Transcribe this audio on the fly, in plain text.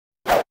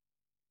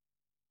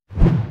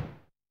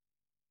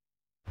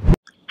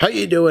How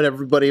you doing,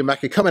 everybody?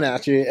 Mecca coming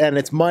at you, and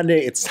it's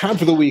Monday. It's time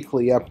for the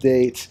weekly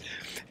update.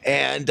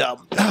 And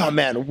oh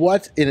man,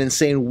 what an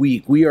insane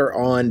week! We are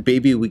on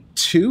baby week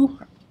 2,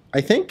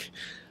 I think.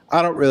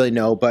 I don't really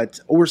know, but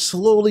we're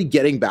slowly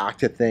getting back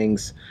to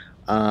things,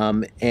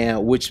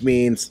 and which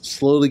means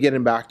slowly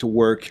getting back to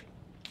work.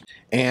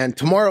 And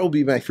tomorrow will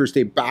be my first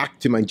day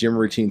back to my gym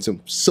routine, so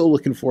I'm so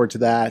looking forward to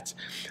that.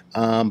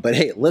 But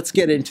hey, let's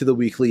get into the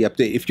weekly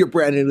update. If you're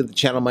brand new to the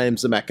channel, my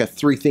name's Emeka.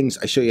 3 things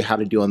I show you how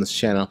to do on this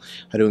channel: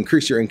 how to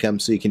increase your income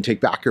so you can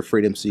take back your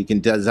freedom, so you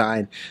can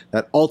design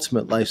that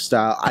ultimate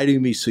lifestyle. I do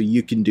me so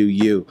you can do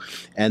you.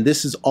 And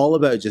this is all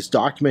about just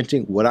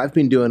documenting what I've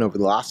been doing over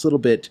the last little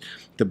bit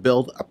to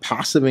build a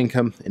passive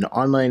income, an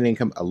online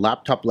income, a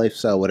laptop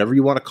lifestyle, whatever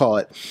you want to call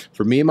it,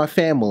 for me and my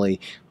family.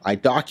 I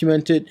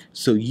document it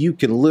so you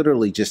can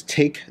literally just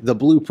take the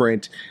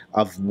blueprint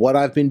of what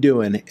I've been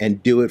doing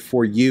and do it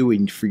for you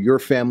and for your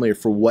family, or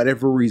for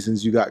whatever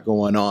reasons you got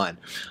going on.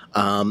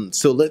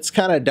 So let's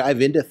kind of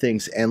dive into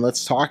things and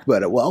let's talk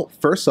about it. Well,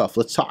 first off,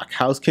 let's talk.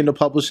 How's Kindle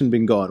publishing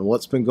been going?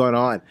 What's been going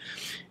on?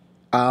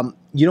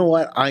 You know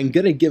what? I'm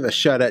going to give a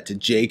shout out to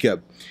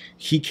Jacob.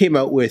 He came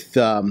out with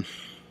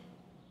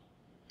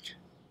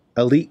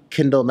Elite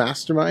Kindle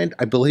Mastermind,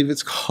 I believe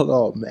it's called.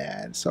 Oh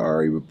man,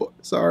 sorry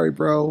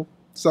bro.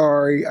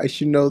 Sorry, I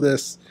should know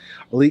this.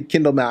 Elite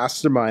Kindle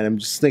Mastermind. I'm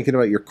just thinking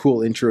about your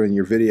cool intro in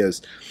your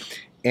videos.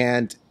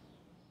 And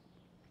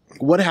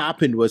what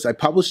happened was I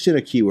published in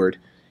a keyword,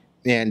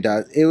 and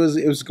it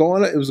was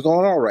going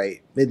all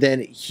right. And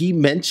then he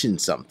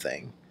mentioned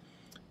something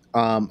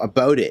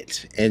about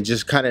it, and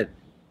just kind of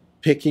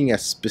picking a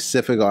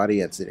specific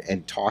audience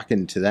and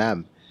talking to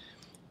them.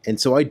 And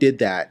so I did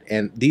that,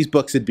 and these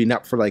books had been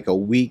up for like a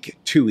week,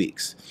 2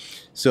 weeks.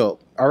 So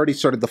I already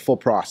started the full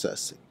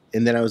process.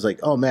 And then I was like,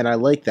 oh man, I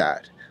like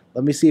that.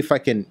 Let me see if I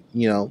can,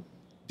 do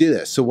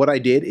this. So what I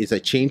did is I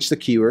changed the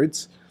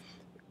keywords,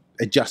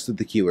 adjusted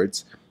the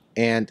keywords,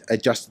 and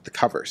adjusted the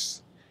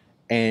covers.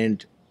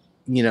 And,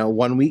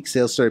 1 week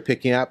sales started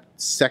picking up,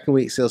 2nd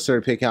week sales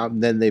started picking up,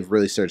 and then they've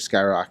really started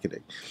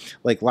skyrocketing.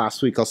 Like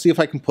last week, I'll see if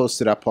I can post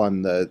it up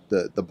on the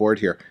board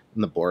here,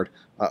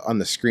 on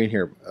the screen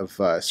here of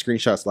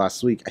screenshots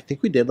last week. I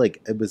think we did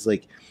it was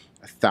like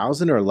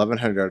 $1,000 or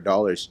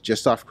 $1,100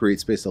 just off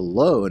CreateSpace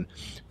alone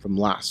from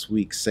last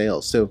week's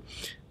sales. So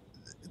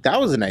that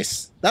was a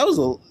nice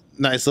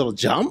little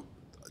jump,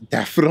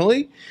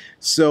 definitely.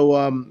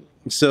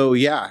 So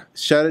yeah,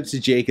 shout out to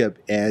Jacob,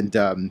 and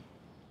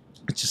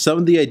just some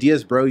of the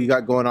ideas, bro, you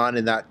got going on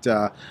in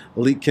that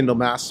Elite Kindle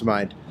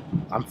Mastermind.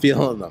 I'm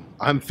feeling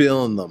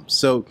them.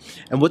 So,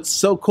 and what's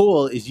so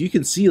cool is you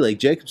can see, like,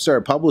 Jacob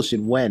started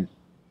publishing when?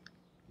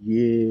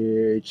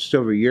 Yeah, just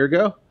over a year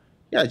ago.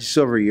 Yeah, just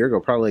over a year ago,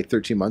 probably like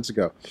 13 months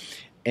ago.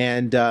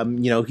 And,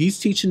 he's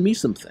teaching me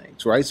some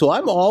things, right? So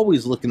I'm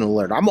always looking to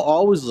learn. I'm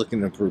always looking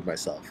to improve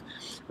myself,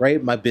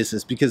 right? My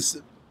business,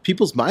 because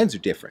people's minds are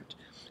different.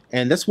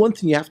 And that's one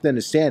thing you have to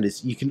understand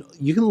is you can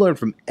learn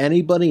from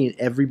anybody and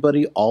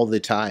everybody all the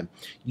time.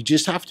 You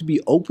just have to be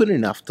open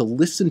enough to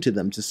listen to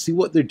them, to see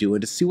what they're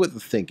doing, to see what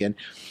they're thinking,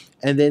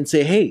 and then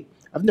say, hey,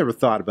 I've never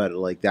thought about it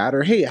like that.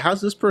 Or, hey,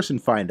 how's this person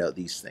find out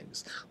these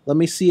things? Let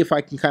me see if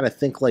I can kind of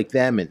think like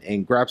them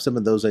and grab some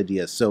of those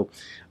ideas. So,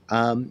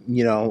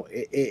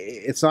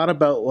 it's not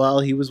about, well,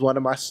 he was one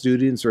of my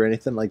students or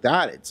anything like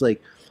that. It's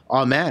like,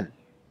 oh man,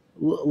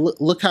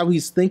 look how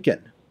he's thinking.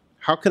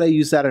 How could I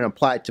use that and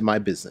apply it to my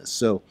business?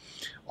 So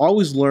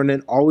always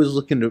learning, always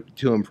looking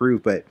to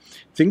improve, but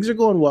things are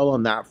going well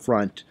on that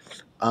front.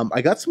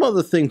 I got some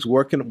other things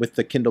working with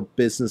the Kindle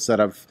business that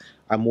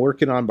I'm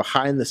working on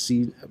behind the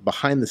scenes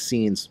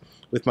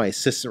with my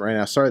assistant right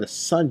now. Sorry, the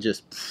sun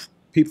just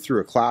peeped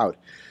through a cloud.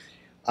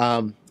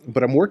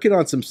 But I'm working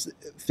on some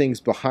things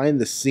behind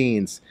the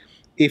scenes.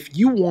 If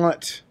you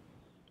want,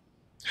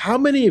 how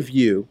many of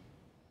you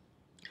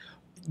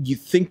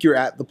think you're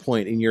at the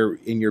point in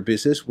your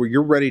business where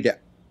you're ready to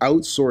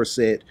outsource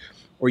it,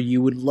 or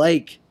you would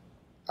like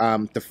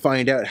to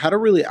find out how to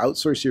really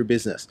outsource your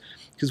business?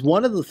 Because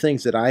one of the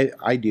things that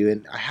I do,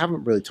 and I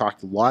haven't really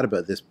talked a lot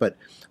about this, but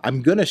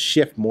I'm going to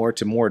shift more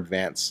to more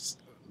advanced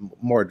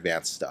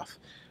stuff.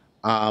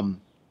 Not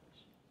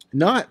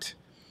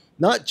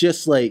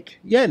just like,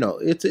 yeah, no,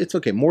 it's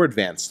okay, more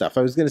advanced stuff.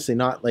 I was going to say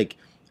not like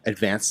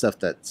advanced stuff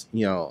that's,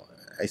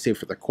 I say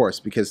for the course,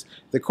 because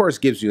the course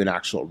gives you an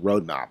actual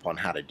roadmap on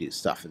how to do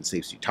stuff and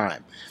saves you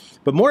time.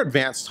 But more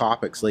advanced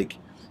topics like,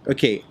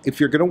 okay, if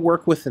you're going to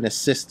work with an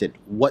assistant,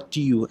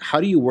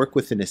 how do you work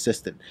with an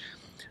assistant?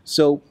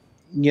 So,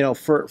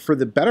 for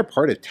the better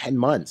part of 10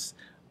 months,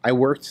 I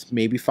worked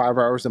maybe 5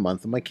 hours a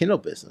month on my Kindle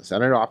business,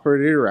 and it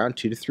operated around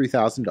 $2,000 to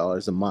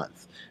 $3,000 a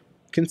month,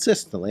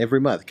 consistently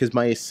every month, because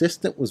my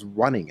assistant was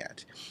running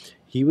it.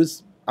 He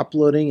was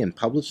uploading and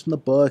publishing the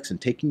books and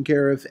taking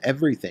care of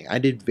everything. I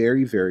did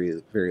very,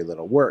 very, very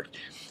little work.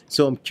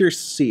 So I'm curious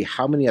to see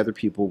how many other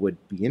people would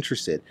be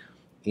interested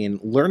in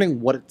learning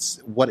what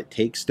it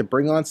takes to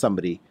bring on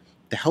somebody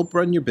to help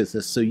run your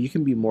business so you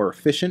can be more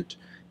efficient,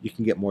 you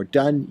can get more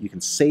done, you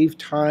can save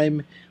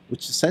time,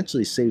 which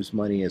essentially saves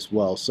money as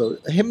well. So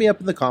hit me up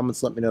in the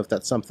comments, let me know if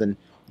that's something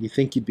you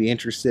think you'd be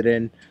interested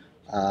in,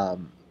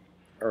 um,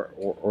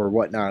 or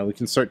whatnot. We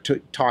can start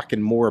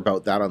talking more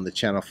about that on the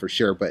channel for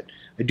sure. But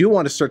I do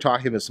want to start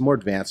talking about some more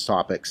advanced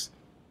topics,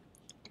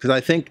 because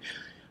I think,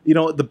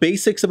 the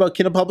basics about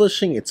Kindle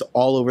publishing, it's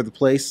all over the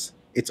place.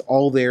 It's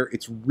all there.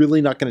 It's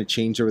really not going to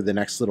change over the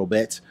next little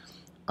bit.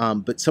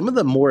 But some of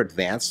the more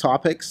advanced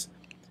topics,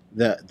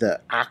 the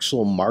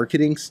actual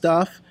marketing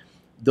stuff,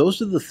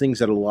 those are the things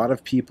that a lot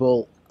of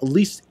people, at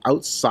least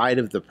outside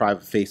of the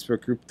private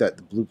Facebook group that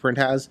the Blueprint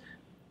has,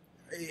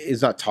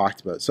 is not talked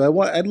about.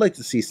 So I'd like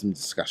to see some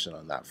discussion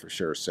on that for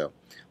sure. So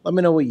let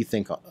me know what you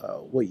think.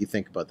 What you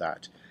think about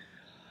that.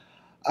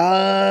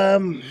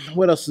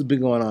 What else has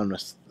been going on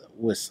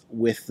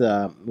with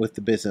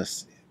the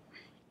business?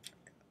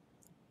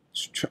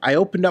 I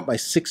opened up my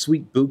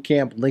 6-week boot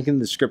camp. Link in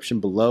the description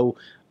below.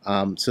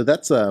 So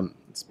that's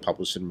it's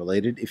publishing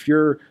related. If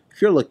you're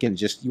looking,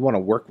 you want to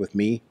work with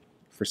me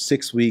for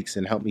 6 weeks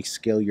and help me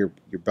scale your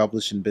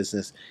publishing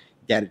business,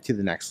 get it to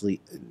the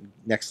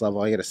next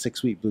level. I got a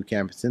 6-week boot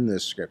camp. It's in the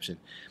description.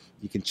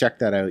 You can check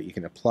that out. You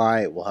can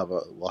apply. We'll have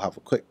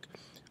a quick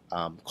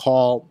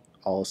call.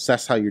 I'll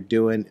assess how you're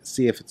doing,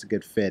 see if it's a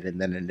good fit, and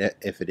then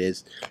if it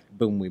is,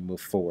 boom, we move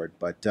forward.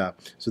 But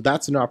so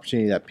that's an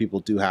opportunity that people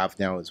do have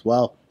now as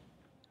well.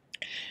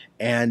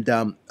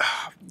 And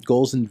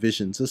goals and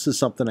visions. This is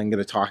something I'm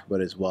going to talk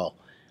about as well.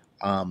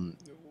 I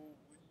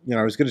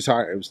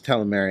was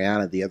telling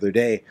Mariana the other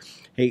day,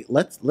 hey,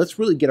 let's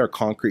really get our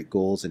concrete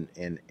goals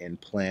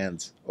and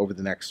plans over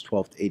the next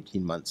 12 to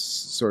 18 months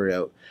sorted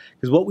out.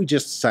 Because what we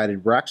just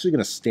decided, we're actually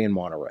going to stay in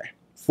Monterey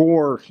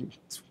for,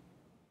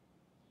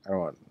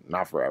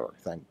 not forever,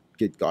 thank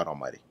good God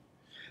Almighty.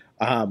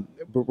 But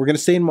we're going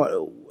to stay in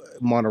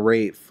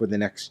Monterey for the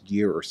next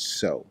year or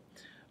so.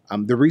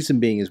 The reason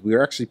being is we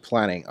are actually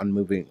planning on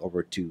moving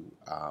over to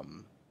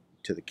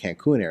the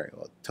Cancun area,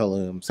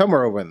 Tulum,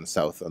 somewhere over in the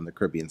south on the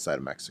Caribbean side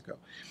of Mexico.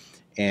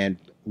 And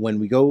when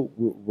we go,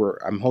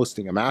 I'm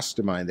hosting a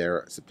mastermind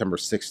there September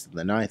 6th and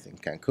the 9th in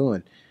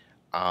Cancun.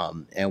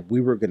 And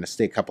we were going to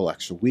stay a couple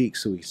extra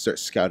weeks, so we start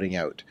scouting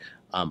out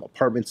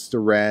apartments to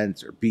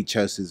rent or beach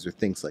houses or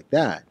things like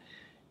that.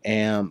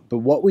 But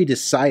what we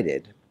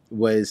decided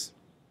was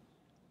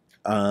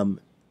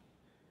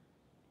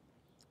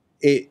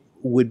it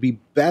would be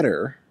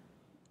better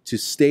to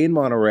stay in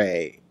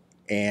Monterey,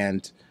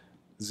 and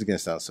this is going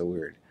to sound so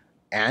weird,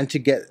 and to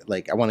get,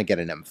 I want to get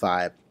an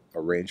M5, a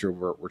Range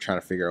Rover. We're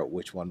trying to figure out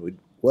which one would,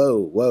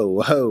 whoa,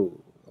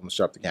 almost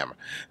dropped the camera.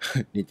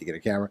 Need to get a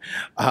camera.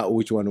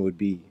 Which one would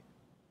be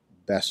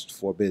best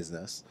for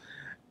business.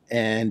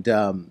 And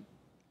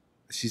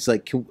she's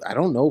like, I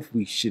don't know if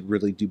we should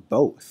really do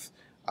both.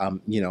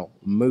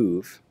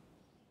 Move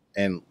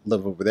and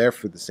live over there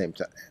for at the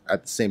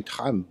same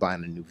time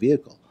buying a new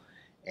vehicle.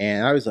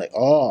 And I was like,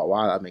 oh,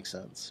 wow, that makes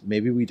sense.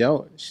 Maybe we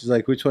don't. She's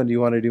like, which one do you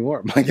want to do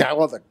more? I'm like, I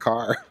want the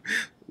car.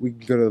 We can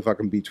go to the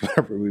fucking beach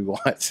whenever we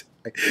want.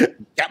 Like,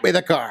 get me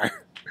the car.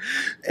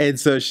 And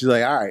so she's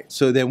like, all right.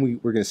 So then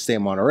we're going to stay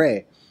in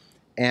Monterey.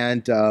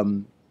 And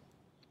that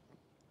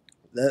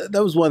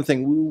was one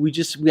thing. We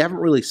haven't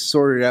really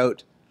sorted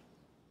out.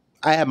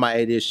 I have my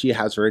ideas, she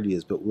has her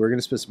ideas, but we're going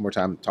to spend some more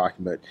time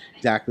talking about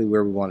exactly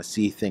where we want to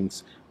see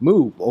things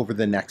move over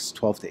the next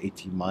 12 to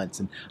 18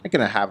 months. And I'm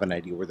going to have an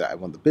idea where I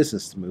want the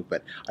business to move,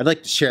 but I'd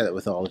like to share that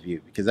with all of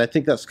you, because I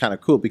think that's kind of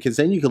cool, because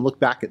then you can look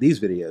back at these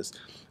videos,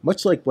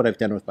 much like what I've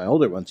done with my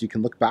older ones. You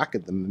can look back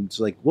at them and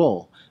it's like,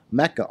 whoa,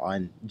 Mecca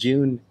on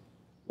June,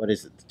 what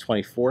is it, the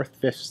 24th,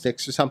 5th,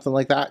 6th or something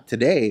like that.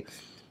 Today,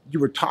 you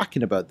were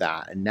talking about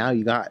that, and now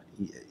you got,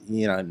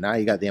 now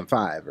you got the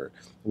M5 or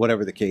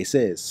whatever the case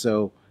is.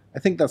 So I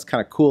think that's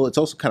kind of cool. It's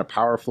also kind of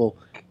powerful,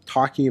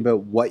 talking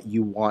about what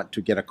you want to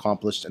get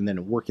accomplished and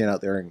then working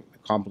out there and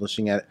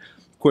accomplishing it.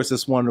 Of course,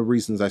 that's one of the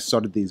reasons I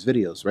started these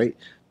videos, right?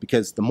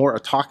 Because the more I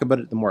talk about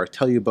it, the more I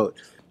tell you about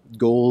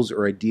goals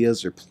or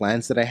ideas or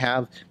plans that I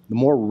have, the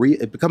more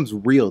it becomes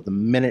real. The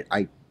minute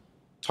I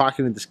talk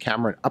into this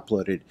camera and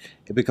upload it,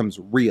 it becomes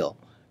real.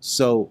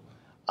 So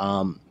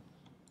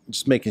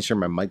just making sure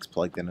my mic's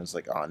plugged in. I was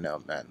like, oh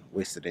no, man,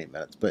 wasted 8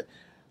 minutes. But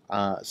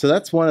so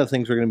that's one of the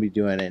things we're going to be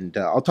doing, and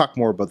I'll talk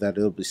more about that.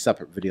 It'll be a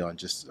separate video on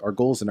just our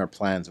goals and our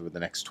plans over the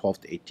next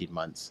 12 to 18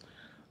 months,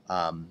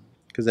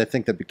 because I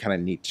think that'd be kind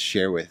of neat to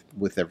share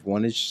with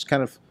everyone. It's just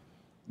kind of,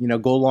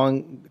 go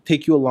along,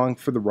 take you along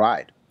for the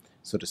ride,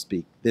 so to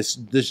speak. This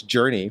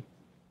journey,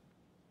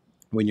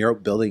 when you're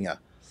out building a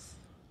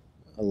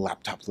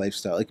laptop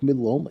lifestyle, it can be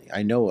lonely.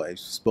 I know, I've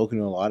spoken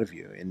to a lot of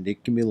you, and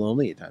it can be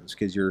lonely at times,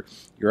 because you're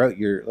out,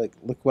 you're like,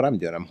 look what I'm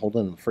doing. I'm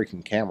holding a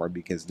freaking camera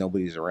because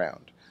nobody's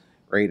around.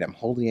 Right? I'm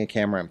holding a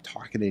camera, I'm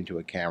talking into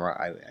a camera,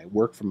 I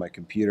work from my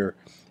computer.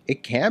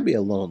 It can be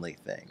a lonely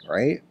thing,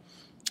 right?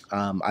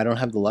 I don't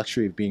have the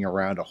luxury of being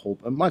around a whole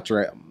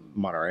Monterey.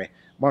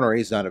 Monterey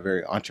is not a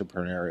very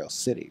entrepreneurial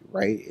city,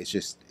 right?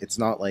 It's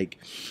not like,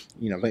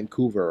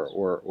 Vancouver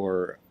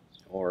or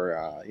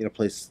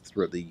places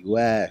throughout the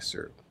US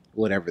or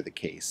whatever the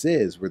case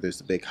is, where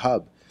there's a big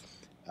hub.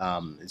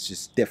 It's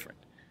just different.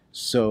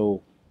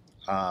 So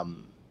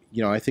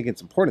you know, I think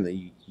it's important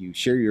that you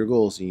share your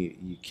goals and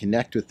you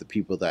connect with the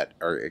people that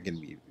are going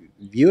to be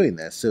viewing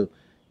this, so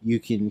you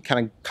can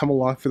kind of come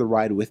along for the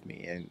ride with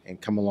me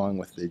and come along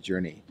with the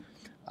journey.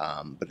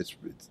 But it's,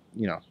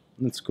 you know,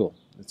 it's cool.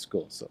 It's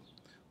cool. So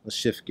let's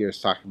shift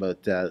gears, talk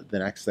about the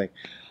next thing.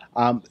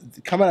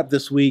 Coming up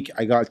this week,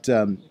 I got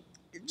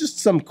just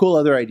some cool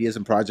other ideas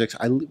and projects.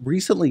 I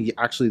recently,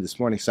 actually this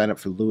morning, signed up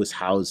for Lewis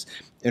Howe's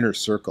Inner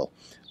Circle.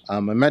 My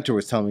mentor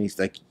was telling me, he's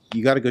like,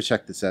 you got to go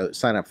check this out.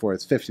 Sign up for it.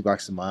 It's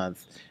 $50 a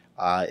month.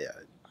 I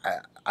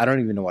don't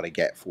even know what I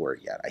get for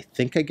it yet. I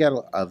think I get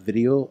a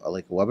video,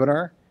 like a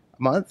webinar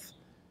a month.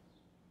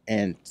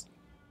 And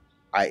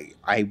I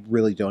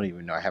really don't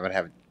even know. I haven't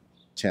had a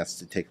chance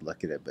to take a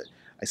look at it, but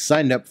I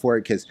signed up for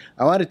it because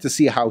I wanted to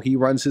see how he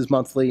runs his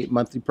monthly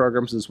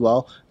programs as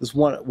well. This is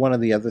one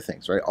of the other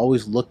things, right?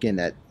 Always looking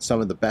at some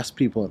of the best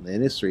people in the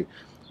industry.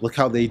 Look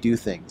how they do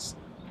things.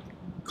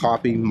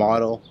 Copy,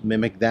 model,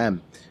 mimic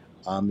them.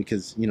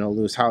 Because, you know,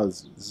 Lewis Howe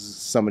is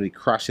somebody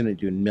crushing it,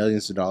 doing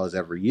millions of dollars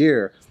every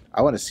year.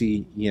 I want to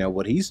see, you know,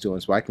 what he's doing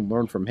so I can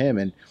learn from him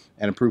and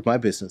improve my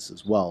business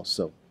as well.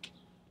 So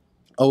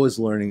always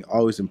learning,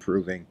 always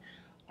improving.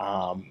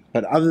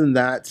 But other than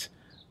that,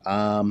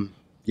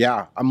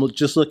 yeah, I'm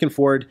just looking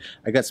forward.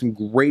 I got some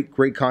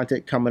great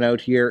content coming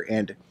out here.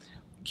 And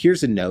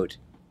here's a note.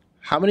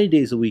 How many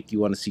days a week do you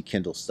want to see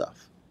Kindle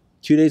stuff?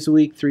 2 days a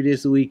week, 3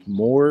 days a week,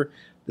 more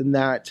than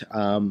that?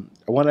 I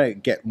want to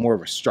get more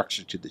of a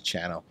structure to the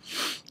channel.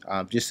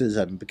 Just as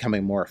I'm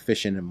becoming more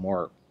efficient and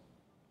more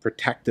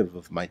protective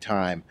of my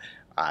time,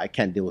 I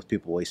can't deal with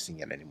people wasting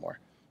it anymore.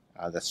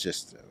 That's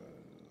just,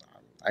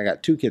 I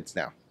got 2 kids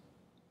now.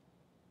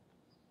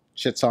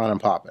 Shit's on and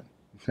popping.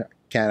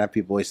 Can't have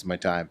people wasting my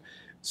time.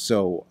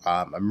 So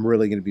I'm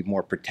really going to be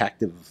more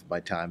protective of my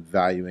time,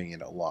 valuing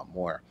it a lot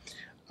more.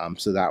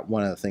 So that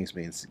one of the things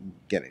means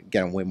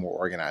getting way more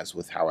organized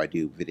with how I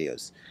do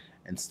videos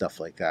and stuff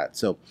like that.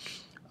 So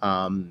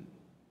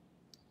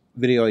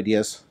video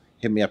ideas,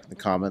 hit me up in the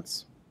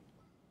comments.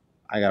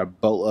 I got a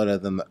boatload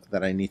of them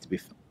that I need to be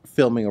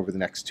filming over the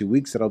next 2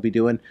 weeks that I'll be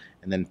doing,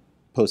 and then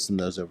posting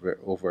those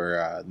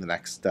over the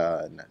next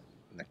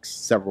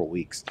several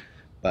weeks.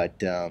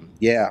 But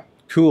yeah,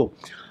 cool.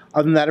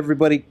 Other than that,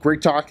 everybody,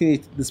 great talking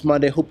to you this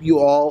Monday. Hope you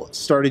all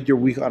started your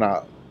week on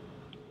a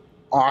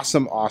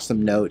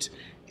awesome note,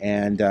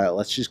 and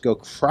let's just go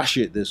crush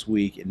it this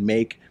week and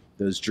make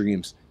those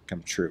dreams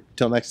come true.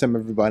 Until next time,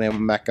 everybody,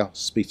 I'm Mecca.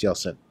 Speak to y'all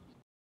soon.